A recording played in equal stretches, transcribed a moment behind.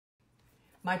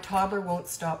My toddler won't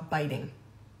stop biting.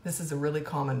 This is a really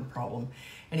common problem.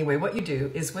 Anyway, what you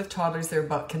do is with toddlers, they're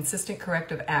about consistent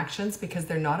corrective actions because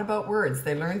they're not about words.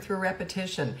 They learn through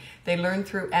repetition. They learn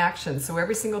through action. So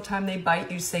every single time they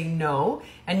bite, you say no,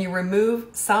 and you remove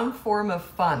some form of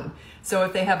fun. So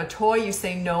if they have a toy, you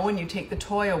say no and you take the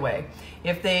toy away.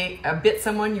 If they bit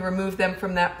someone, you remove them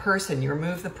from that person. You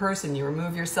remove the person, you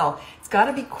remove yourself. It's got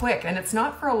to be quick, and it's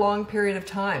not for a long period of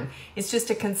time. It's just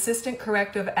a consistent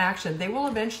corrective action. They will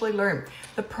eventually learn.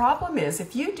 The problem is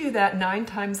if you do that 9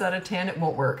 times out of 10, it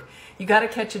won't work. You got to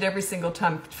catch it every single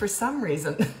time. For some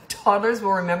reason, toddlers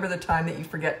will remember the time that you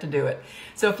forget to do it.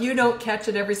 So if you don't catch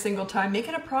it every single time, make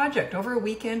it a project over a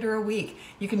weekend or a week.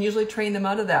 You can usually train them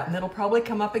out of that, and it'll probably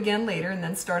come up again later and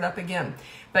then start up again.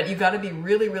 But you've got to be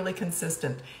really, really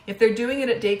consistent. If they're doing it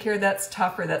at daycare, that's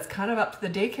tougher. That's kind of up to the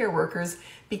daycare workers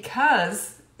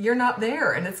because you're not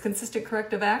there and it's consistent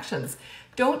corrective actions.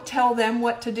 Don't tell them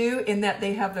what to do in that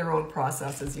they have their own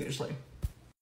processes usually.